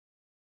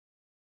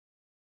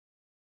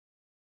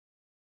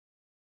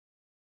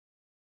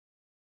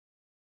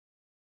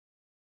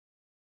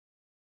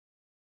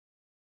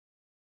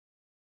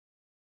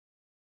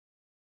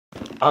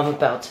I'm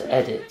about to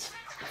edit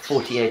a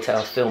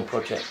 48-hour film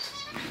project.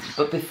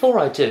 But before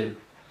I do,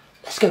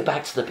 let's go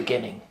back to the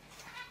beginning.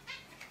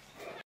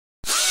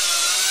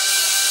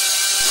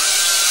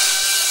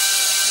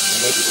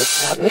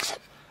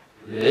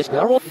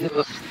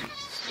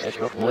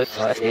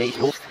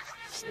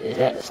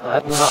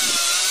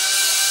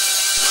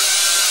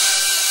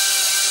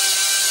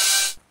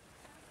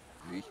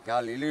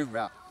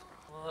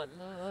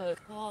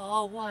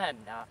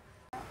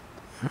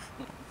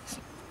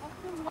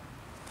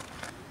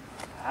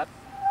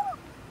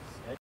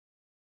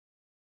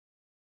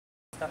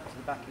 Stuck to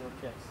the back of your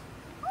chest.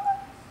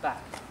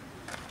 Back.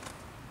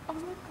 Oh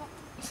my god.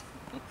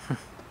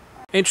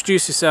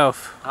 Introduce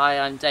yourself. Hi,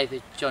 I'm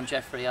David John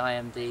Jeffery. I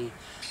am the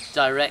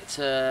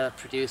director,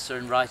 producer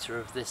and writer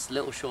of this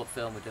little short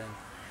film we're doing.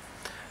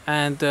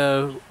 And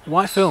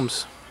why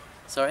films?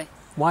 Sorry?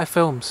 Why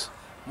films?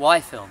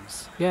 Why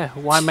films? Yeah,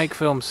 why make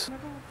films?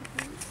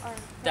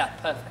 Yeah,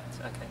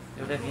 perfect. Okay.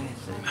 Whatever you need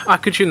to do. I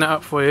could tune that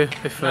up for you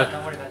if... No,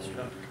 don't worry about it.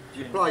 Do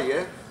you play,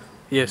 yeah?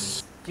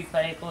 Yes. Do you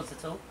play any chords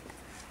at all?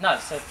 No,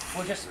 so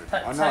we'll just...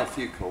 I know a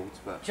few chords,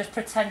 but... Just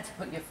pretend to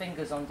put your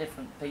fingers on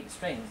different beat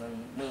strings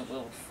and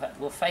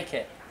we'll fake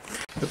it.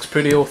 Looks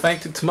pretty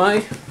authentic to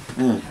me.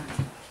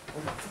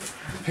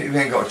 People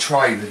ain't got a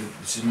tray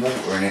with some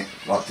water in it,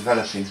 like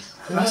developing.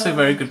 That's a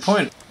very good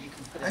point.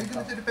 How are you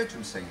going to do the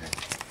bedroom scene then?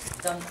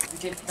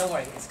 Don't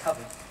worry, it's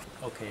covered.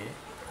 Okay,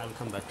 I'll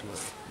come back to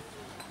it.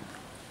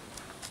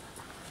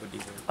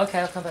 Okay,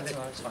 I'll come back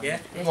tomorrow, it's fine. Yeah?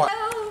 Hello,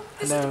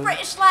 this is the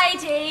British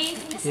lady,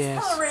 Mrs.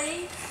 Yes.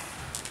 Hilary.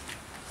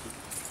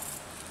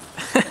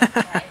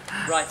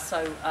 Right,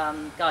 so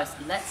guys,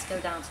 let's go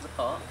down to the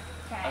park.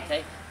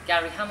 Okay.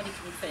 Gary, how many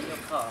can you fit in your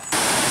car?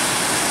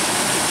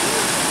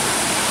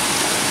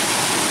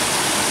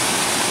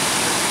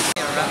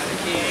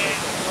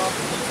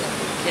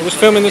 I was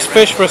filming this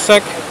fish for a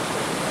sec.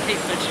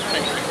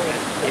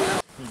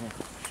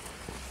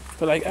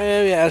 But like,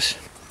 oh yes,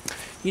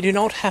 you do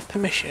not have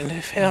permission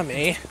to film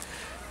me,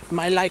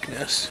 my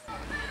likeness.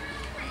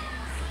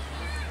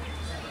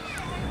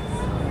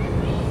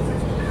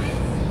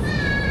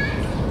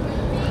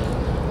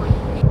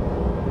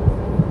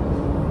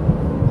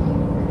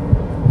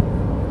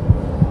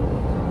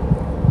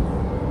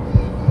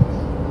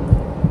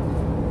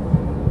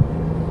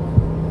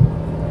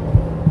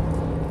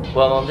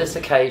 Well, on this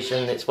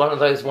occasion, it's one of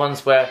those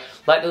ones where,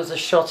 like, there was a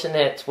shot in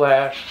it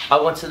where I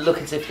wanted to look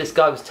as if this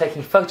guy was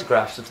taking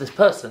photographs of this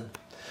person.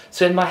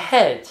 So in my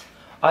head,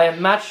 I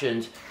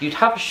imagined you'd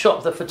have a shot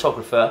of the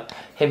photographer,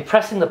 him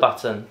pressing the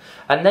button,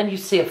 and then you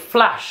see a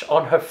flash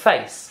on her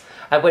face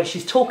and when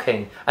she's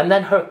talking, and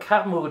then her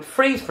camera would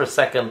freeze for a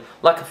second,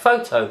 like a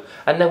photo,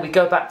 and then we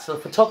go back to the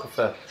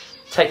photographer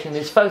taking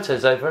these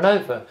photos over and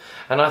over.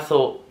 And I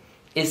thought,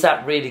 is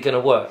that really going to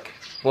work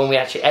when we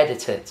actually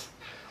edit it?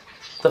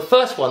 The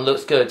first one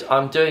looks good.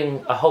 I'm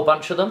doing a whole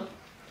bunch of them,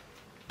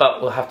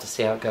 but we'll have to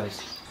see how it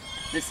goes.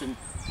 Listen,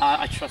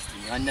 I trust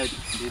in you. I know that you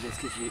can do this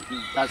because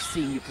I've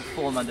seen you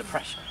perform under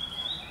pressure.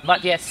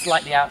 Might be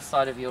slightly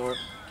outside of your...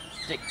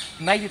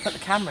 Maybe put the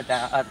camera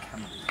down.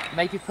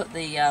 Maybe put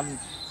the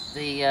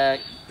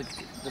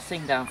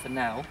thing down for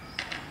now.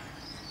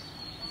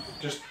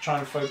 Just try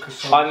and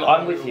focus on...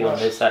 I'm with you on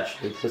this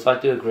actually, because I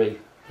do agree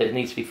that it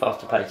needs to be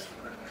faster paced.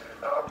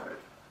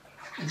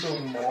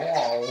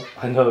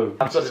 I know.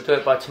 I've got to do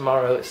it by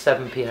tomorrow at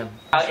 7 PM.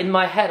 In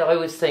my head I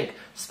always think,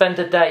 spend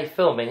a day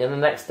filming and the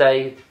next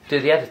day do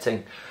the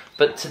editing.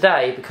 But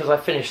today, because I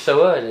finished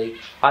so early,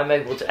 I'm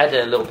able to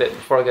edit a little bit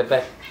before I go to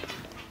bed.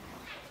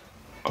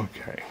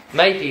 Okay.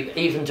 Maybe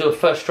even do a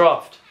first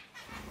draft.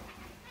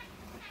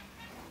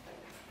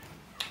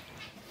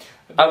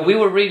 We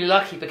were really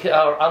lucky, because,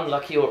 or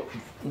unlucky, or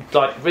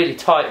like really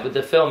tight with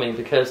the filming,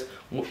 because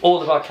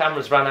all of our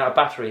cameras ran out of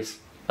batteries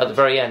at the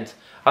very end.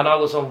 And I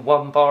was on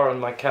 1 bar on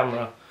my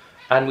camera,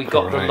 and we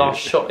got the last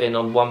shot in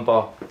on 1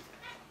 bar.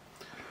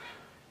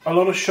 A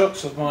lot of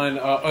shots of mine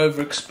are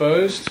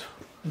overexposed,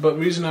 but the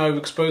reason I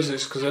overexposed it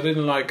is because I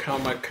didn't like how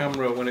my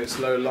camera, when it's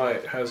low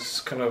light,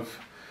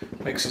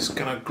 makes this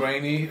kind of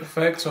grainy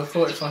effect. So I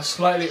thought if I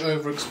slightly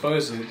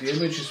overexpose it, the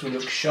images will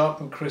look sharp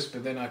and crisp,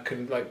 but then I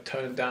can like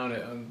tone down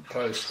it and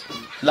post.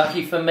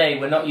 Lucky for me,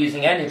 we're not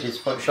using any of his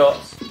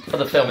shots for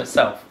the film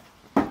itself.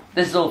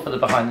 This is all for the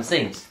behind the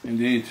scenes.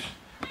 Indeed.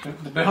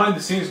 The behind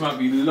the scenes might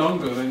be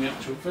longer than the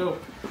actual film.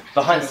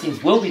 Behind the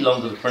scenes will be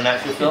longer for an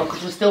actual film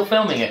because we're still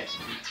filming it.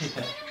 It's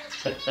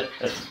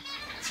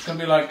going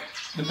to be like,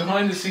 the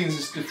behind the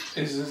scenes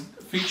is a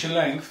feature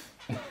length,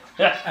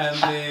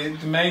 and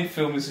the main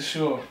film is a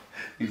short.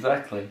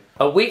 Exactly.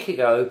 A week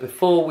ago,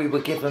 before we were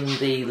given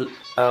the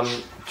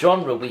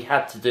genre we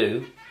had to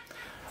do,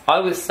 I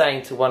was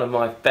saying to one of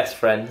my best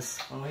friends,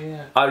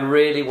 I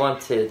really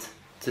wanted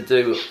to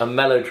do a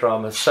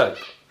melodrama soap.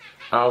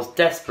 And I was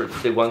desperate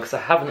to do one because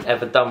I haven't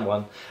ever done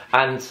one,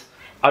 and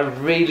I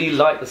really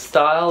like the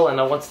style and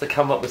I wanted to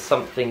come up with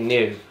something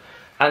new.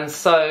 And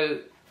so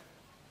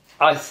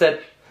I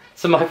said,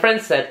 so my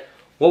friend said,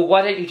 well,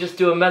 why don't you just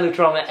do a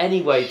melodrama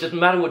anyway? It doesn't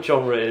matter what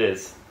genre it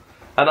is.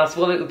 And I said,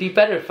 well, it would be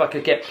better if I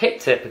could get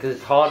picked it, because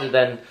it's harder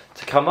then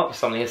to come up with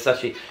something,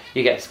 especially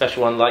you get a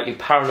special one like your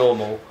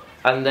paranormal,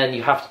 and then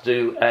you have to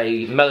do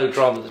a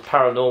melodrama that's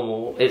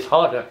paranormal. It's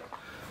harder.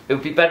 It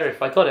would be better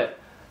if I got it.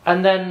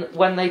 And then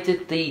when they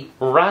did the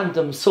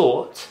random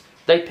sort,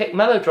 they picked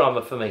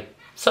melodrama for me,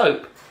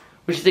 soap,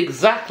 which is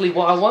exactly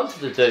what I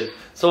wanted to do.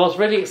 So I was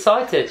really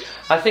excited.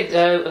 I think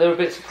they were a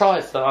bit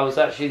surprised that I was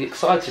actually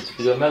excited to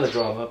do a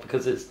melodrama,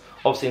 because it's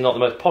obviously not the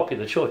most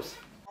popular choice.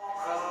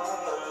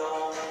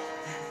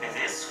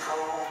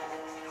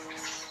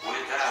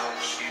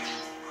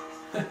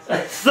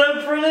 It's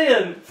so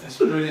brilliant! It's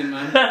brilliant,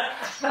 man.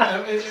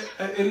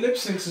 It lip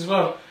syncs as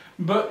well.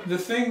 But the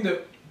thing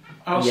that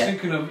I was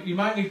thinking of, you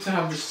might need to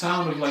have the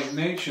sound of like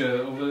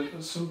nature, or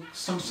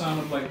some sound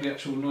of like the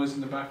actual noise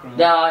in the background.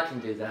 No, I can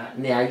do that.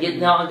 Yeah,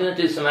 no, I'm going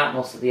to do some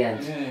Atmos at the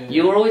end. Yeah.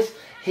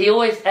 He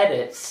always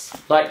edits,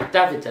 like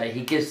Davide,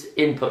 he gives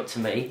input to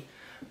me,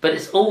 but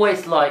it's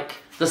always like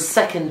the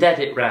second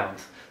edit round.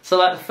 So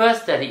like the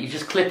first edit, you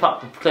just clip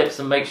up the clips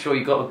and make sure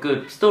you got a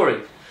good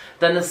story.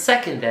 Then the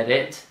second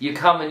edit, you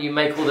come and you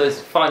make all those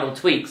final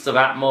tweaks of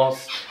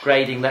Atmos,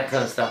 grading, that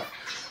kind of stuff.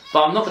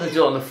 But I'm not going to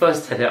do it on the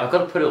first edit, I've got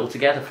to put it all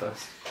together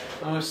first.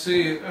 Oh, I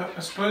see. I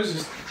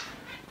suppose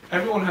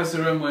everyone has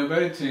their own way of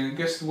editing. I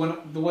guess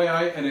the way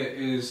I edit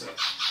is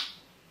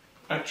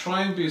I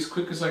try and be as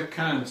quick as I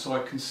can so I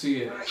can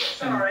see it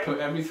and put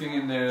everything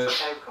in there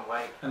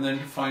and then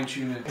fine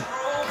tune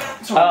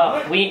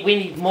it. We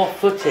need more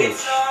footage.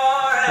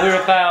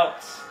 We're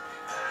about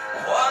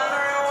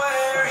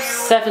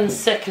 7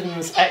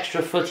 seconds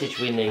extra footage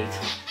we need.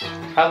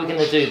 How are we going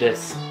to do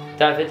this?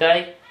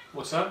 Davide?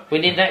 What's that? We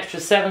need an extra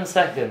 7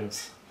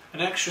 seconds.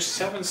 An extra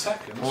 7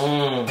 seconds?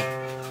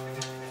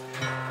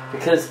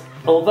 Because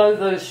although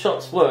those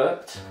shots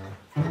worked,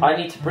 I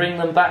need to bring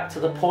them back to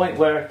the point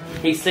where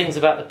he sings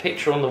about the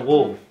picture on the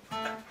wall.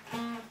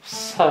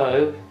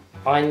 So,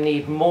 I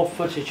need more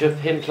footage of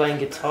him playing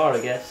guitar,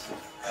 I guess.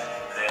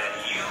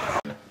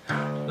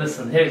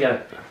 Listen, here we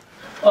go.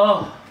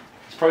 Oh,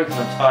 it's broken,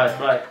 I'm tired,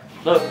 right.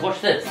 Look, watch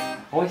this. I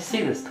always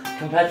see this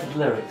compared to the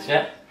lyrics,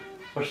 yeah?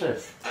 Watch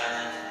this.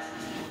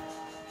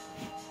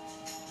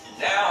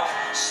 Now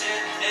I'm sitting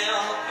in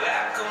the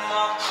back of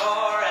my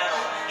car and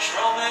I'm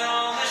strumming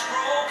on this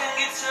broken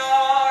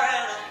guitar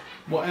and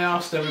what I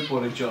asked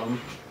everybody, John,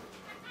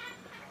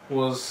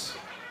 was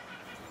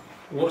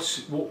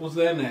what was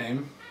their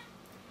name,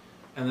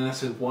 and then I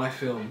said, why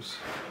films?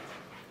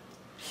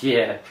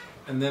 Yeah.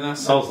 And then I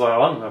said, I was like, I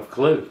don't have a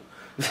clue.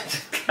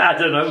 I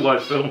don't know why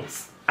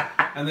films.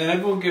 And then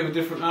everyone gave a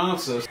different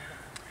answer.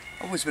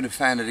 I've always been a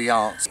fan of the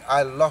arts.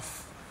 I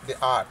love the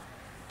art.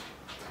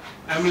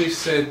 Emily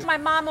said, my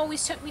mum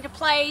always took me to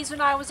plays when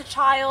I was a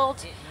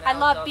child. I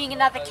love being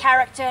another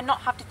character and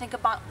not have to think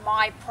about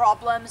my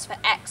problems for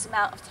X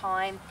amount of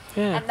time.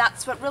 Yeah. And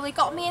that's what really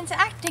got me into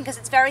acting, because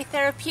it's very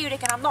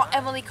therapeutic, and I'm not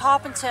Emily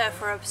Carpenter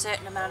for a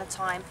certain amount of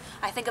time.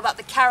 I think about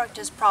the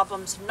character's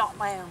problems, not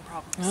my own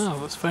problems. Oh,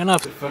 that's fair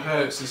enough. for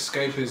her it's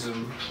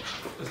escapism.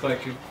 It's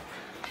like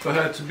for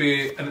her to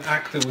be an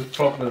actor with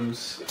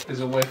problems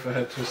is a way for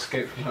her to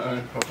escape from her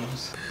own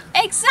problems.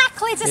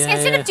 Exactly, it's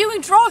instead of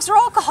doing drugs or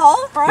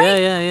alcohol, right?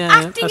 Yeah.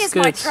 Acting that's is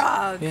good. my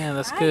drug. Yeah,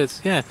 that's right? good.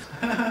 Yeah.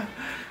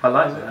 I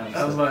like that.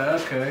 I was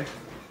like, okay.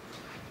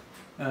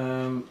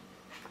 And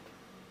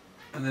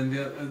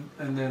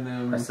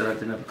then I said I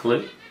didn't have a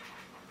clue.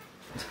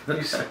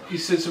 you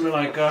said something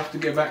like, I have to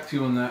get back to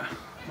you on that,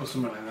 or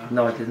something like that.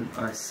 No, I didn't.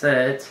 I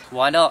said...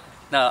 Why not?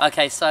 No,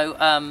 okay, so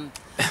I'm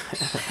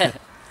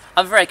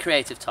a very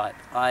creative type.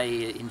 I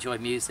enjoy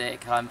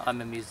music, I'm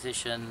a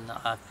musician,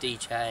 I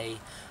DJ,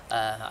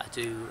 I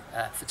do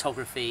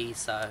photography,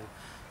 so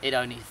it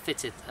only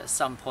fitted at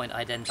some point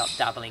I'd end up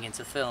dabbling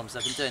into films.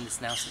 I've been doing this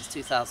now since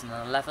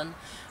 2011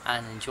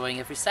 and enjoying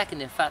every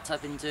second. In fact,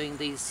 I've been doing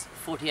these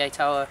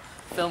 48-hour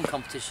film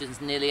competitions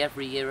nearly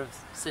every year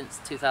since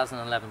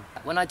 2011.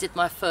 When I did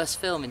my first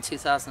film in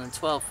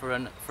 2012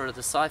 for the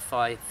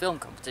sci-fi film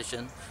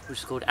competition, which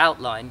was called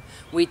Outline,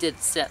 we did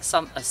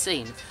a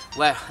scene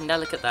where, now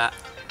look at that,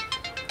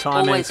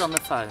 always on the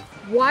phone.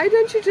 Why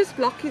don't you just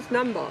block his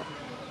number?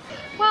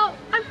 Well,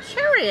 I'm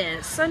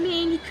curious. I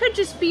mean, he could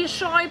just be a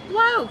shy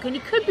bloke, and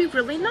he could be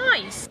really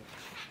nice.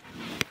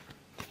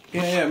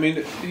 Yeah, I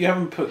mean, you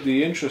haven't put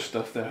the intro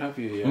stuff there, have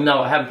you? Yet?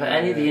 No, I haven't put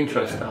any of the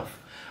intro stuff.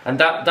 And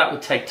that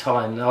would take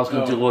time. I was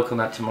going to do work on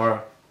that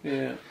tomorrow.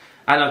 Yeah.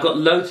 And I've got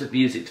loads of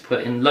music to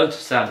put in, loads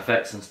of sound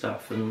effects and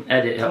stuff, and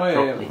edit it up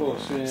properly. Yeah, of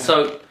course, yeah.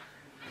 So,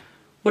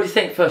 what do you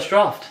think, first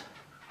draft?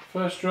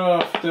 First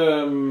draft,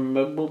 I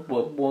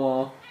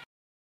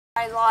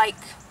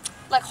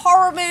like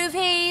horror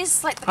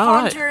movies, like The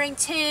Conjuring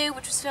 2,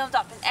 which was filmed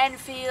up in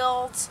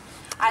Enfield.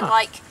 I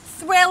like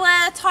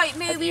thriller type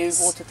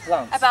movies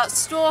about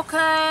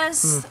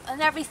stalkers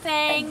and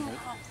everything.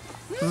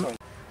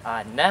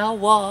 I now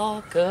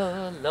walk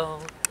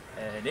alone,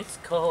 and it's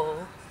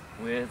cold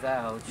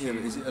without you. Yeah,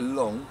 but is it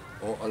along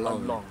or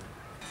alone? Along.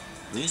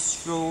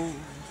 This road,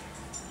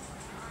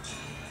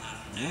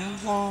 I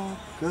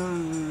walk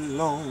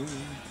alone.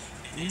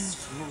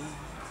 This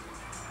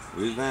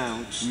road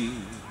without you.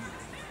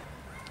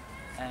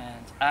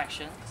 And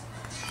action.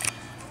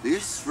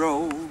 This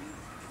road,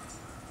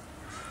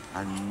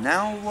 I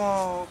now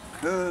walk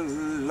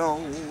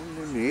alone,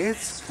 and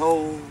it's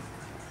cold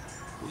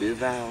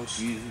without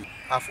you.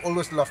 I've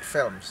always loved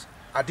films.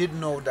 I didn't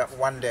know that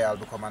one day I'll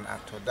become an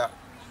actor. That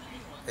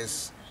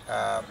is,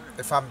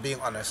 if I'm being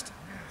honest,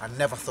 I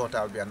never thought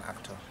I'll be an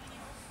actor.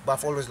 But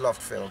I've always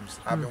loved films.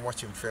 I've been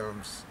watching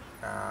films,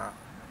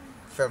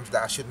 films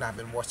that I shouldn't have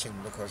been watching,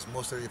 because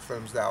most of the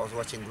films that I was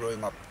watching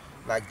growing up,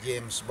 like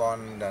James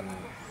Bond and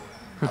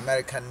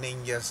American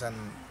Ninjas and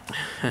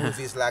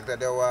movies like that,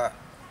 they were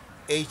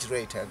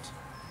age-rated.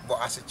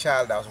 But as a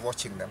child, I was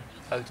watching them.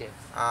 Oh dear.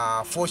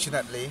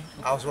 Fortunately,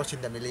 I was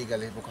watching them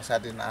illegally because I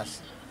didn't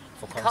ask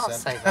for consent.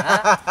 Can't say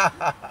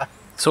that.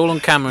 It's all on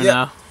camera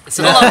now. It's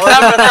all on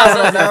camera now,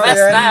 so it's the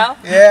best now.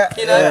 Yeah.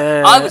 You know,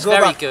 Yeah. I was Go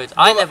very back. good.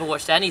 I never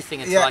watched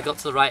anything until I got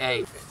to the right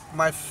age.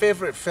 My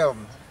favorite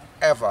film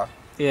ever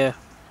Yeah.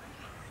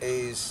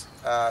 is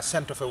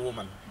Scent of a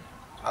Woman,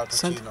 Al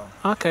Pacino.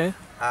 Okay.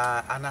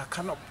 And I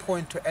cannot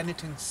point to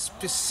anything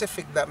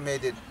specific that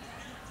made it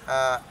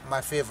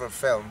my favorite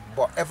film,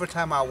 but every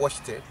time I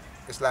watched it,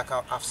 it's like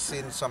I've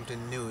seen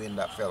something new in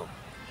that film.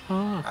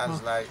 And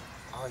it's like,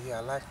 oh yeah,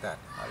 I like that.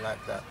 I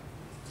like that.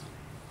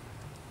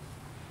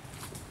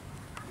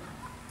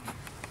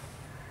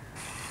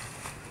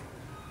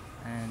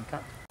 And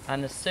cut.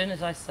 And as soon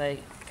as I say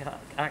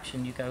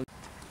action, you go.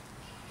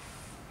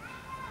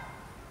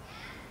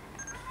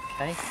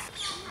 Okay.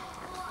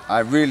 I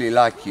really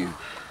like you.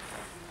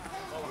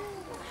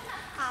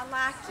 I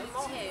like you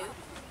too.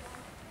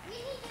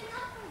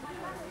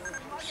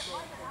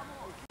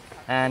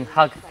 And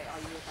hug.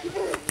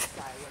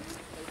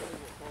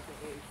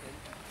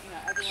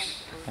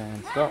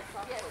 And stop.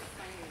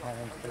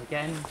 And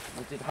again,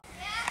 we'll do the hug.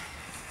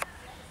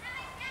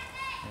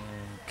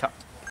 And cut.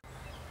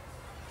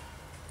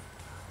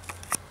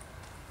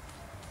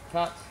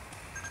 Cut.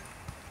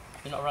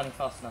 You're not running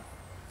fast enough.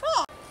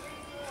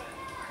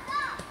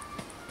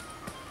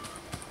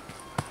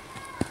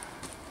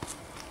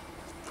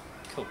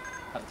 Cool.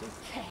 That'll do.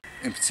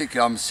 In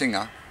particular, I'm a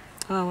singer.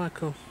 Oh, wow,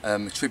 cool.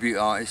 A tribute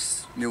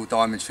artist, Neil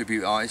Diamond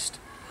tribute artist.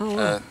 Oh,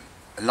 wow.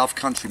 I love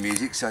country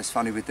music, so it's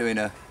funny we're doing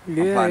I'm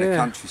Yeah, playing yeah. a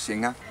country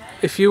singer.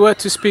 If you were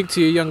to speak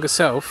to your younger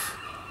self,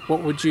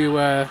 what would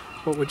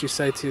you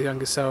say to your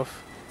younger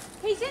self?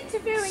 He's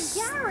interviewing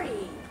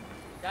Gary.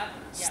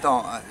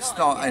 Start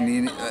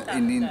in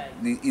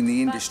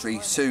the industry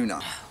sooner.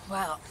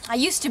 Well, I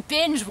used to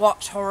binge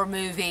watch horror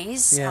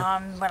movies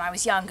when I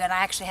was younger, and I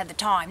actually had the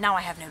time. Now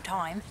I have no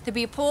time. There'd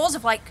be a pause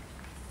of like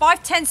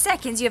 5-10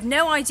 seconds. You have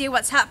no idea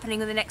what's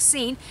happening in the next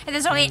scene, and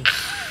there's only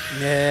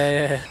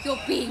Yeah. you're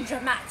being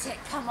dramatic.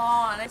 Come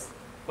on.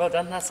 Well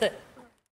done, that's it.